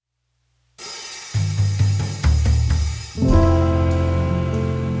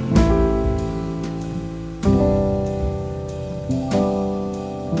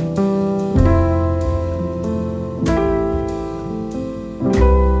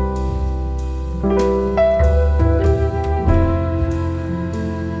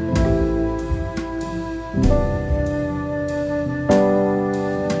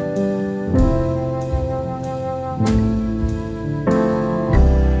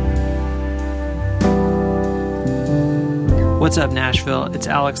What's up, Nashville? It's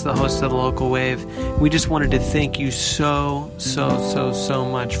Alex, the host of The Local Wave. We just wanted to thank you so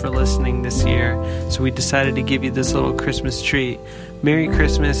much for listening this year. So we decided to give you this little Christmas treat. Merry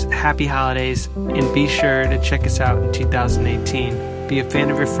Christmas, Happy Holidays, and be sure to check us out in 2018. Be a fan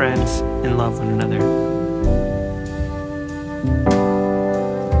of your friends and love one another.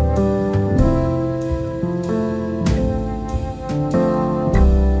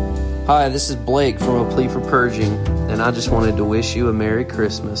 Hi, this is Blake from A Plea for Purging, and I just wanted to wish you a Merry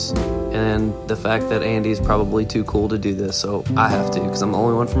Christmas. And the fact that Andy's probably too cool to do this, so I have to, because I'm the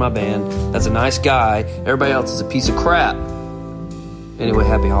only one from my band that's a nice guy. Everybody else is a piece of crap. Anyway,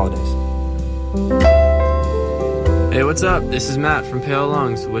 happy holidays. Hey, what's up? This is Matt from Pale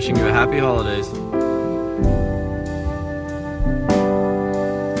Lungs, wishing you a happy holidays.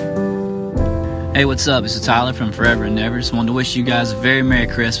 Hey, what's up? This is Tyler from Forever and Never. Just wanted to wish you guys a very Merry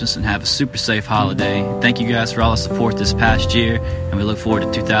Christmas and have a super safe holiday. Thank you guys for all the support this past year, and we look forward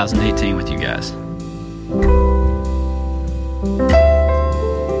to 2018 with you guys.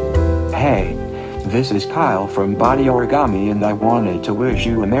 Hey, this is Kyle from Body Origami, and I wanted to wish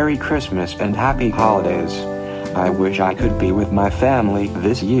you a Merry Christmas and Happy Holidays. I wish I could be with my family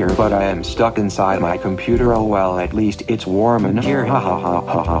this year, but I am stuck inside my computer. Oh well, at least it's warm in here. Ha ha ha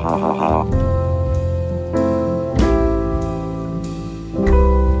ha ha ha ha ha.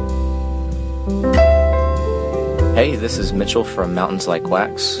 Hey, this is Mitchell from Mountains Like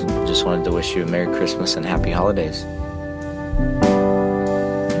Wax. Just wanted to wish you a Merry Christmas and Happy Holidays.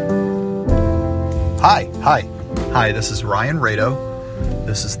 Hi, this is Ryan Rado.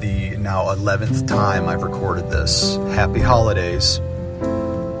 This is the now 11th time I've recorded this. Happy holidays,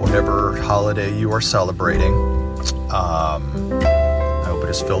 whatever holiday you are celebrating. I hope it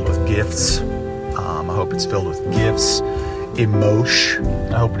is filled with gifts. I hope it's filled with gifts, emotion.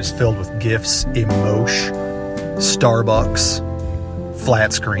 I hope it is filled with gifts, emotion, Starbucks,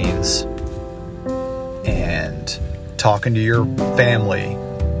 flat screens, and talking to your family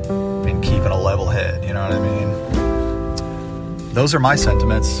and keeping a level head, you know what I mean? Those are my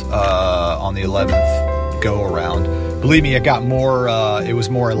sentiments on the 11th go-around. Believe me, it got more, it was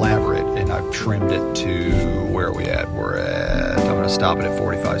more elaborate, and I've trimmed it to, where are we at? I'm going to stop it at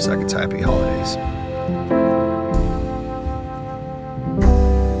 45 seconds. Happy holidays.